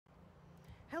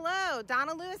Hello,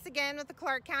 Donna Lewis again with the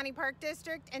Clark County Park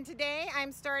District, and today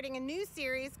I'm starting a new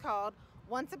series called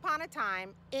Once Upon a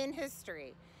Time in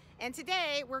History. And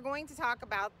today we're going to talk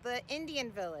about the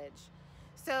Indian Village.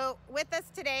 So with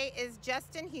us today is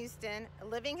Justin Houston, a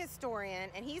living historian,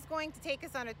 and he's going to take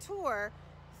us on a tour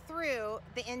through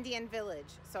the Indian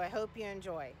Village. So I hope you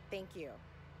enjoy. Thank you.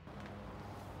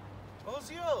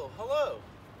 Bonjour, hello.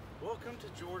 Welcome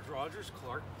to George Rogers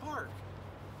Clark Park.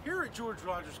 Here at George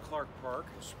Rogers Clark Park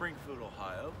in Springfield,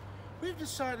 Ohio, we've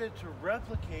decided to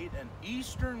replicate an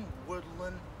eastern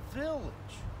woodland village.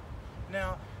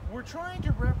 Now, we're trying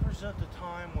to represent the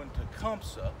time when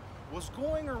Tecumseh was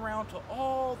going around to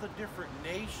all the different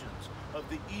nations of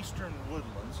the eastern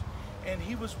woodlands, and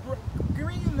he was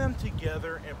bringing them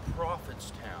together in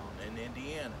Prophetstown in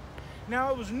Indiana.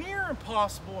 Now, it was near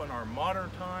impossible in our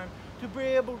modern time to be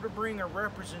able to bring a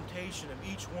representation of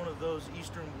each one of those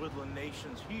eastern woodland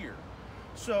nations here.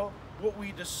 So what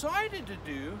we decided to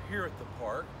do here at the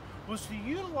park was to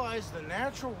utilize the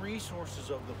natural resources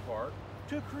of the park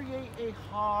to create a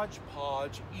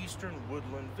hodgepodge eastern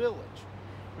woodland village.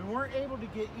 We weren't able to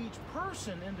get each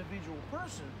individual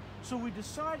person, so we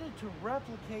decided to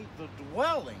replicate the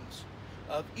dwellings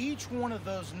of each one of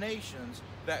those nations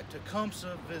that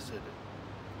Tecumseh visited.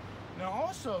 Now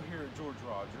also here at George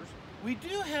Rogers, we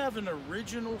do have an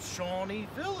original Shawnee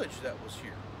village that was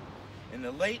here. In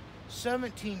the late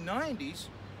 1790s,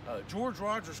 George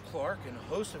Rogers Clark and a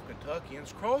host of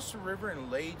Kentuckians crossed the river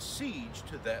and laid siege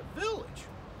to that village.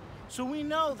 So we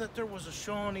know that there was a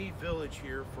Shawnee village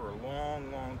here for a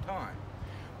long, long time.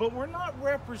 But we're not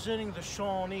representing the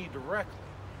Shawnee directly.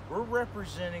 We're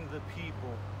representing the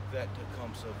people that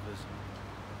Tecumseh visited.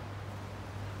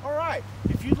 All right,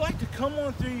 if you'd like to come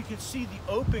on through, you can see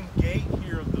the open gate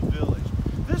here of the village.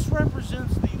 This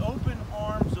represents the open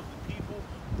arms of the people,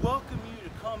 welcome you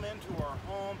to come into our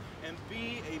home and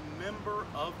be a member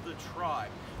of the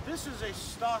tribe. This is a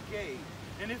stockade,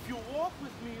 and if you walk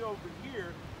with me over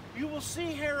here, you will see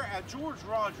here at George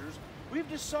Rogers, we've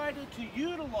decided to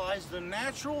utilize the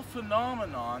natural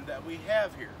phenomenon that we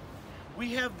have here.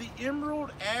 We have the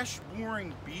emerald ash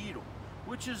boring beetle,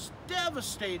 which is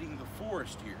devastating the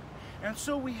forest here. And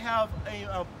so we have an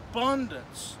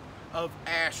abundance of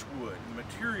ash wood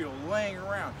material laying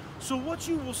around. So what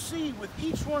you will see with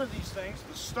each one of these things,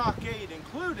 the stockade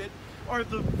included, are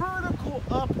the vertical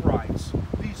uprights.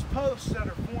 These posts that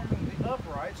are forming the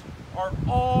uprights are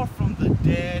all from the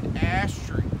dead ash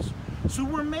trees. So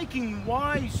we're making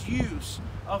wise use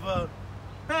of a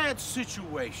bad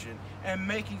situation and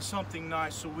making something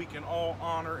nice so we can all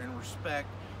honor and respect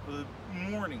the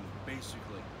mourning,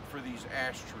 basically, for these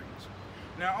ash trees.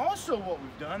 Now also what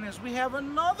we've done is we have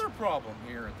another problem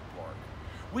here at the park.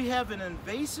 We have an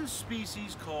invasive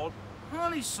species called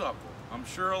honeysuckle. I'm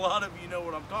sure a lot of you know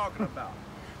what I'm talking about.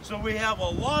 So we have a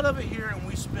lot of it here, and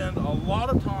we spend a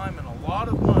lot of time and a lot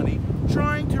of money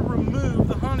trying to remove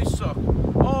the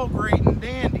honeysuckle. All great and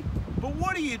dandy. But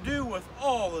what do you do with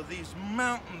all of these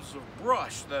mountains of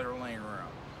brush that are laying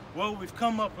around? Well, we've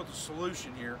come up with a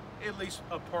solution here, at least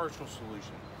a partial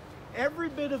solution. Every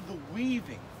bit of the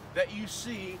weaving that you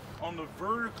see on the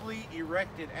vertically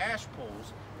erected ash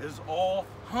poles is all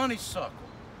honeysuckle.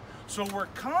 So we're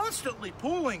constantly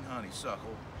pulling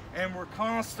honeysuckle, and we're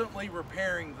constantly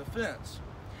repairing the fence.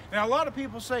 Now, a lot of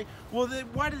people say, well,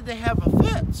 why did they have a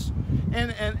fence?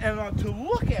 And to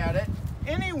look at it,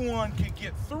 anyone could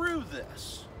get through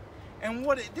this. And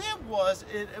what it did was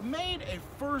it made a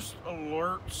first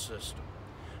alert system.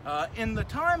 In the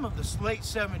time of the late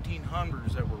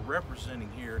 1700s that we're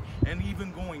representing here, and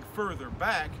even going further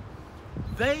back,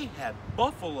 they had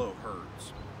buffalo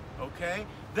herds, okay?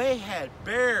 They had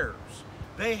bears.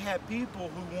 They had people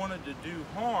who wanted to do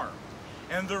harm.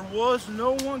 And there was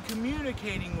no one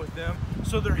communicating with them,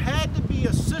 so there had to be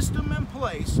a system in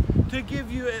place to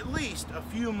give you at least a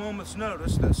few moments'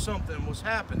 notice that something was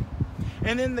happening.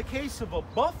 And in the case of a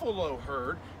buffalo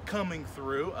herd coming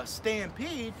through, a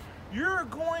stampede, you're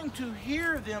going to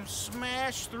hear them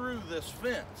smash through this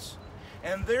fence.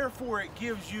 And therefore it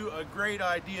gives you a great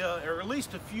idea, or at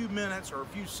least a few minutes or a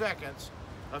few seconds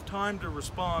of time to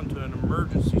respond to an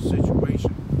emergency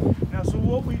situation. Now, so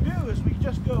what we do is we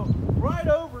just go right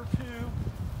over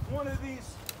to one of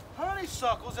these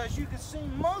honeysuckles. As you can see,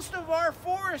 most of our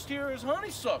forest here is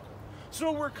honeysuckle.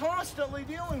 So we're constantly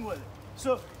dealing with it.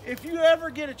 So if you ever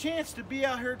get a chance to be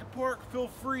out here at the park, feel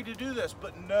free to do this,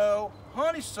 but no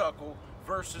honeysuckle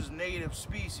versus native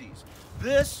species.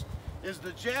 This is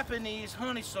the Japanese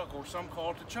honeysuckle, or some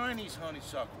call it the Chinese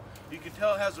honeysuckle. You can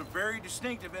tell it has a very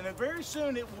distinctive, and very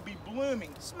soon it will be blooming.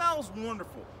 It smells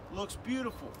wonderful, looks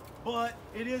beautiful, but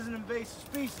it is an invasive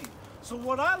species. So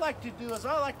what I like to do is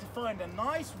I like to find a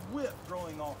nice whip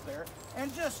growing off there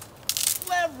and just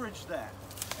leverage that.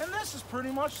 And this is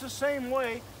pretty much the same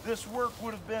way this work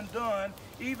would have been done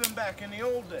even back in the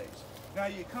old days. Now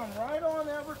you come right on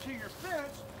over to your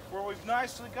fence where we've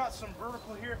nicely got some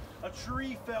vertical here. A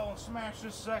tree fell and smashed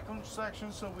this second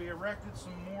section, so we erected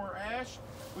some more ash.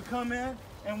 We come in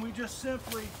and we just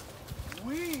simply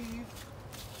weave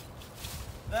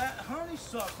that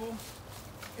honeysuckle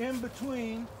in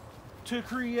between to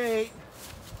create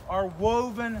our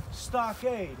woven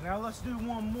stockade. Now let's do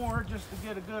one more just to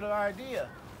get a good idea.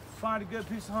 Find a good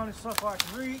piece of honeysuckle I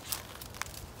can reach.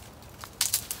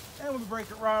 And we break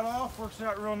it right off. Works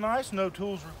out real nice. No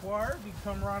tools required. You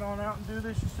can come right on out and do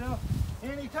this yourself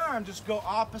anytime. Just go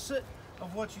opposite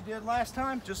of what you did last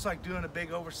time, just like doing a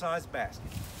big oversized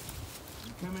basket.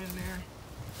 You come in there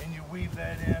and you weave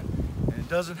that in. And it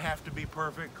doesn't have to be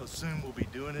perfect because soon we'll be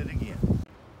doing it again.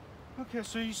 Okay,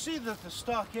 so you see that the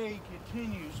stockade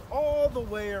continues all the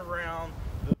way around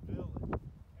the village. And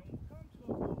we'll come to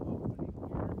a little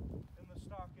opening here in the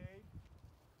stockade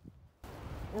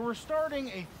where we're starting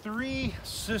a Three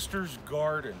Sisters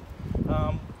garden.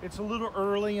 It's a little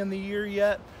early in the year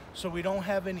yet, so we don't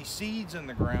have any seeds in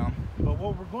the ground. But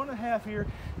what we're going to have here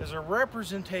is a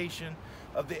representation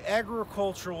of the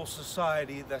agricultural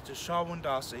society that the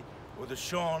Shawandase or the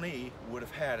Shawnee would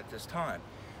have had at this time.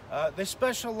 They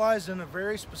specialize in a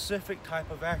very specific type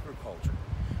of agriculture.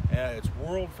 It's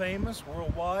world famous,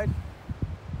 worldwide.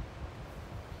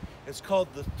 It's called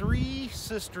the Three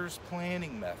Sisters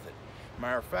planting method.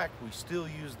 Matter of fact, we still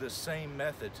use this same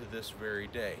method to this very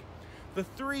day. The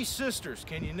Three Sisters,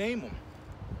 can you name them?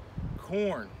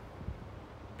 Corn,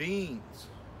 beans,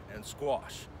 and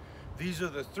squash. These are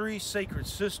the three sacred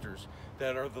sisters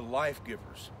that are the life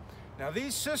givers. Now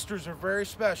these sisters are very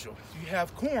special. You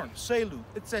have corn, Selu,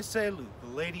 it's a Selu, the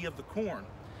lady of the corn.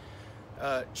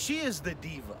 She is the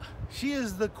diva. She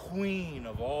is the queen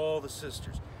of all the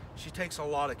sisters. She takes a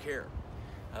lot of care.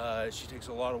 She takes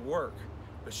a lot of work,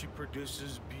 but she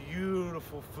produces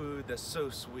beautiful food that's so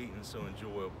sweet and so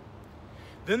enjoyable.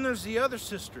 Then there's the other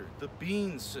sister, the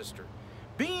Bean sister.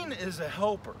 Bean is a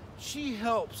helper. She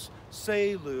helps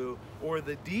Selu, or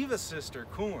the diva sister,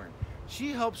 Corn.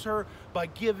 She helps her by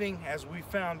giving, as we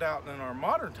found out in our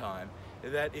modern time,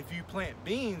 that if you plant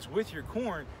beans with your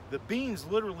corn, the beans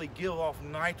literally give off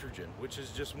nitrogen, which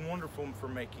is just wonderful for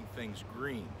making things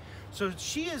green. So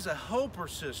she is a helper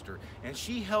sister, and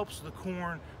she helps the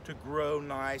corn to grow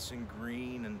nice and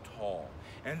green and tall.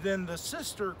 And then the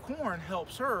sister corn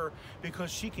helps her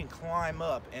because she can climb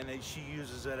up, and she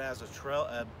uses it as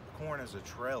corn as a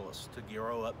trellis to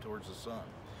grow up towards the sun.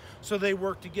 So they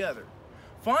work together.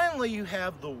 Finally, you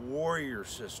have the warrior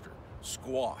sister,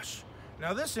 squash.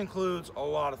 Now this includes a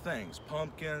lot of things: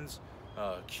 pumpkins,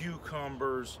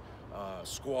 cucumbers,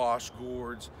 squash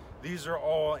gourds. These are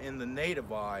all in the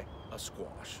native eye a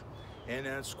squash. And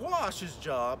then squash's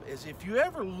job is, if you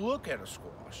ever look at a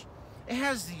squash, it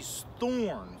has these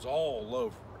thorns all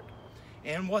over it.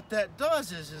 And what that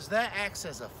does is that acts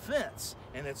as a fence,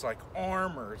 and it's like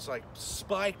armor. It's like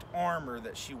spiked armor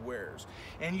that she wears.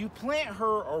 And you plant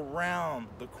her around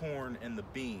the corn and the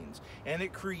beans, and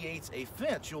it creates a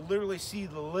fence. You'll literally see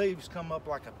the leaves come up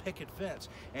like a picket fence,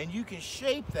 and you can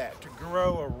shape that to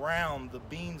grow around the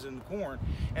beans and the corn,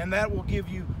 and that will give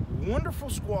you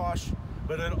wonderful squash,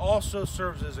 but it also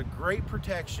serves as a great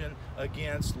protection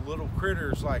against little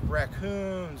critters like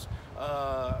raccoons,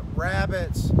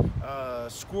 rabbits,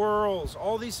 squirrels,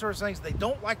 all these sorts of things. They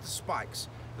don't like the spikes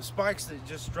that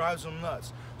just drives them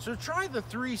nuts. So try the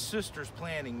Three Sisters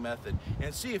planting method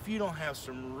and see if you don't have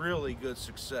some really good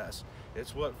success.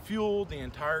 It's what fueled the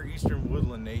entire Eastern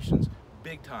Woodland Nation's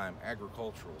big time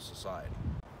agricultural society.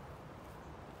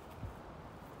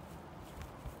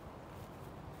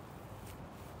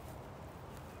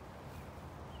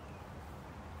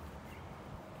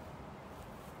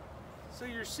 So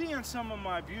you're seeing some of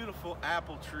my beautiful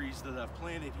apple trees that I've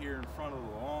planted here in front of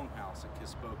the Longhouse at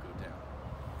Kispoko Town.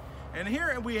 And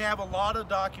here we have a lot of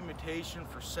documentation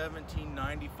for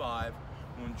 1795,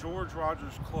 when George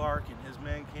Rogers Clark and his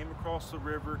men came across the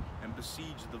river and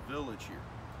besieged the village here.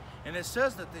 And it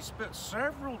says that they spent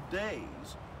several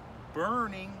days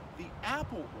burning the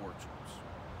apple orchards.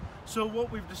 So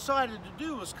what we've decided to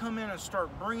do is come in and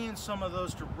start bringing some of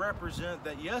those to represent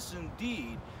that, yes,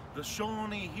 indeed, the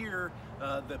Shawnee here,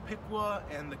 the Piqua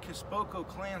and the Kispoko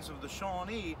clans of the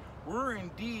Shawnee were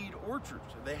indeed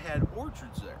orchards. They had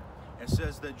orchards there. It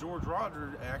says that George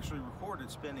Rogers actually recorded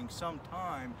spending some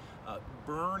time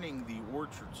burning the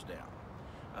orchards down.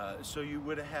 So you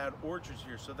would have had orchards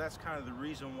here. So that's kind of the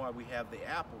reason why we have the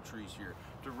apple trees here,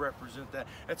 to represent that.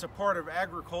 It's a part of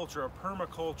agriculture, a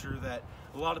permaculture that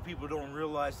a lot of people don't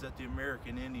realize that the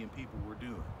American Indian people were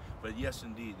doing. But yes,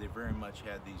 indeed, they very much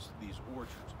had these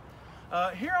orchards.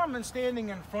 Here I'm standing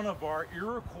in front of our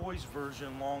Iroquois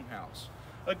version longhouse.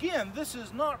 Again, this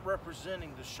is not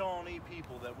representing the Shawnee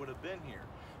people that would have been here.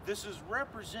 This is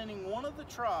representing one of the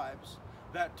tribes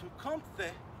that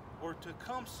Tecumseh or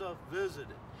Tecumseh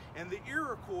visited. And the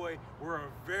Iroquois were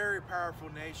a very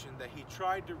powerful nation that he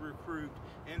tried to recruit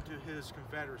into his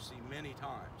confederacy many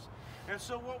times. And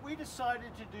so what we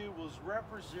decided to do was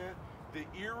represent the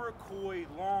Iroquois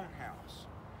longhouse.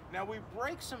 Now we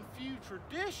break some few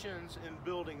traditions in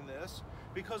building this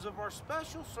because of our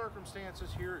special circumstances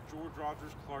here at George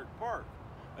Rogers Clark Park.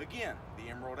 Again, the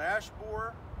emerald ash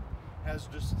borer has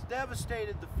just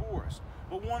devastated the forest.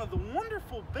 But one of the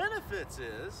wonderful benefits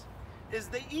is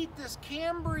they eat this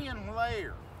Cambrian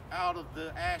layer out of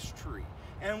the ash tree.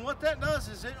 And what that does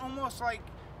is it almost like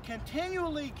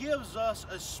continually gives us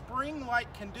a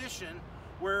spring-like condition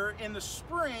where in the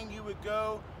spring you would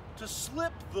go to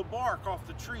slip the bark off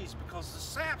the trees because the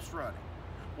sap's running.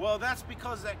 Well, that's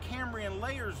because that Cambrian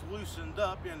layer's loosened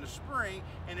up in the spring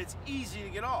and it's easy to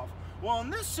get off. Well, in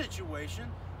this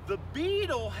situation, the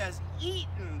beetle has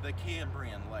eaten the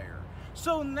Cambrian layer.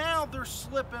 So now they're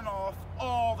slipping off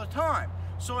all the time.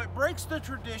 So it breaks the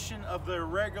tradition of the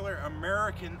regular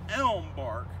American elm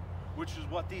bark, which is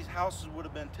what these houses would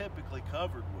have been typically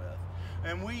covered with.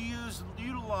 And we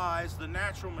utilize the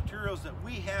natural materials that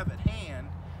we have at hand,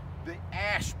 the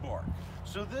ash bark.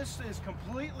 So this is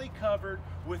completely covered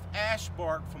with ash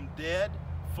bark from dead,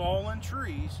 fallen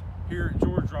trees here at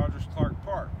George Rogers Clark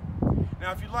Park.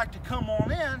 Now, if you'd like to come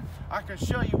on in, I can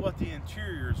show you what the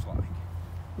interior is like.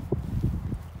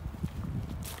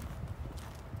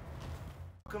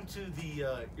 Welcome to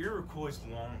the Iroquois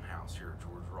Longhouse here at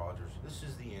George Rogers. This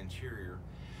is the interior.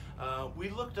 We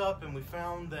looked up and we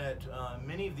found that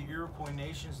many of the Iroquois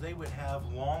nations, they would have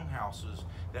longhouses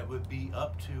that would be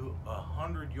up to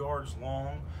 100 yards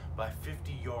long by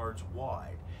 50 yards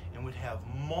wide, and would have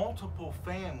multiple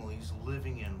families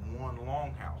living in one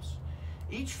longhouse.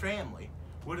 Each family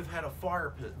would have had a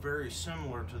fire pit very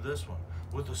similar to this one,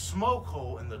 with a smoke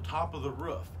hole in the top of the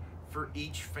roof for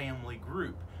each family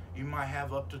group. You might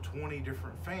have up to 20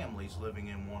 different families living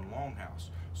in one longhouse,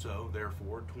 so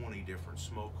therefore 20 different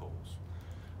smoke holes.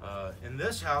 In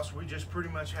this house, we just pretty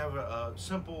much have a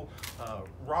simple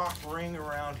rock ring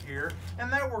around here,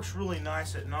 and that works really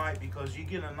nice at night because you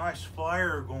get a nice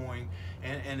fire going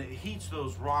and it heats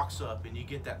those rocks up and you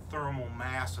get that thermal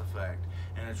mass effect,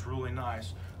 and it's really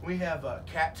nice. We have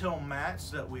cattail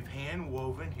mats that we've hand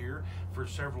woven here for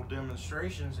several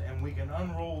demonstrations, and we can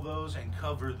unroll those and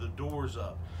cover the doors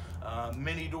up.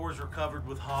 Many doors are covered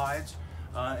with hides.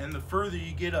 And the further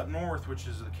you get up north, which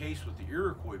is the case with the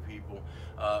Iroquois people,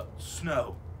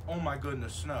 snow. Oh my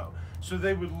goodness, snow. So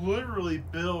they would literally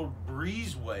build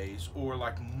breezeways or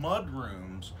like mud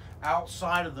rooms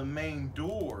outside of the main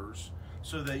doors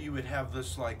so that you would have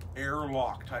this like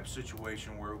airlock type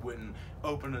situation where it wouldn't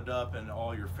open it up and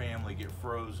all your family get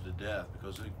froze to death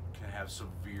because it can have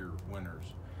severe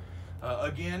winters.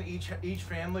 Again, each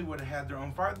family would have had their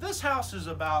own fire. This house is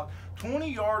about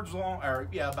 20 yards long, or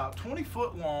yeah, about 20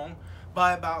 foot long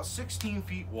by about 16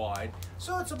 feet wide.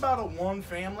 So it's about a one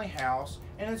family house,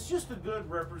 and it's just a good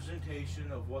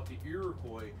representation of what the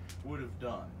Iroquois would have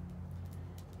done.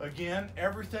 Again,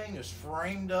 everything is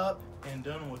framed up and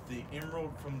done with the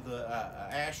emerald from the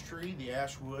ash tree, the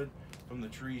ash wood from the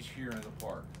trees here in the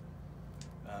park.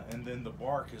 And then the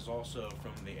bark is also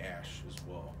from the ash as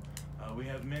well. We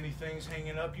have many things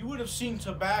hanging up. You would have seen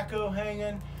tobacco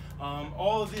hanging.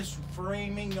 All of this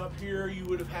framing up here, you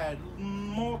would have had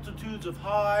multitudes of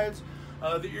hides.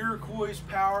 The Iroquois'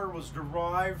 power was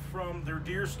derived from their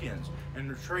deer skins and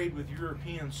their trade with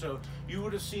Europeans. So you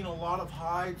would have seen a lot of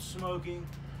hides smoking.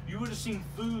 You would have seen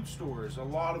food stores, a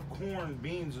lot of corn,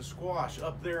 beans, and squash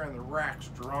up there in the racks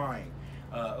drying.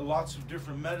 Lots of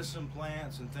different medicine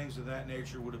plants and things of that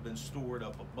nature would have been stored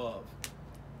up above.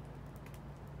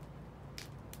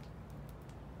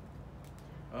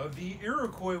 The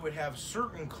Iroquois would have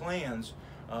certain clans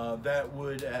that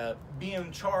would be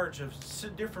in charge of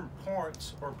different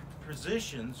parts or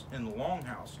positions in the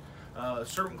longhouse.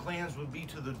 Certain clans would be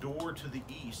to the door to the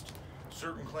east.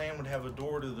 Certain clan would have a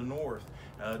door to the north,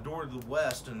 a door to the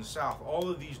west and the south. All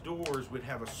of these doors would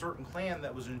have a certain clan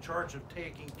that was in charge of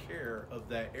taking care of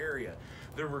that area.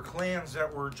 There were clans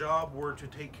that were to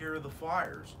take care of the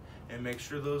fires and make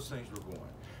sure those things were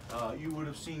going. You would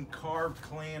have seen carved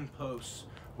clan posts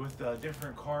with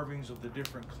different carvings of the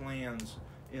different clans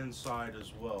inside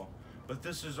as well. But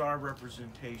this is our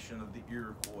representation of the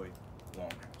Iroquois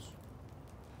Longhouse.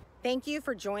 Thank you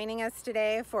for joining us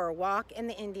today for a walk in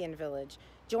the Indian Village.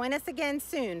 Join us again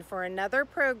soon for another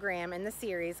program in the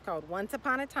series called Once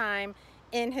Upon a Time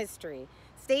in History.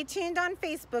 Stay tuned on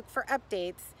Facebook for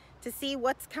updates to see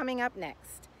what's coming up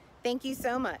next. Thank you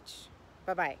so much.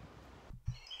 Bye-bye.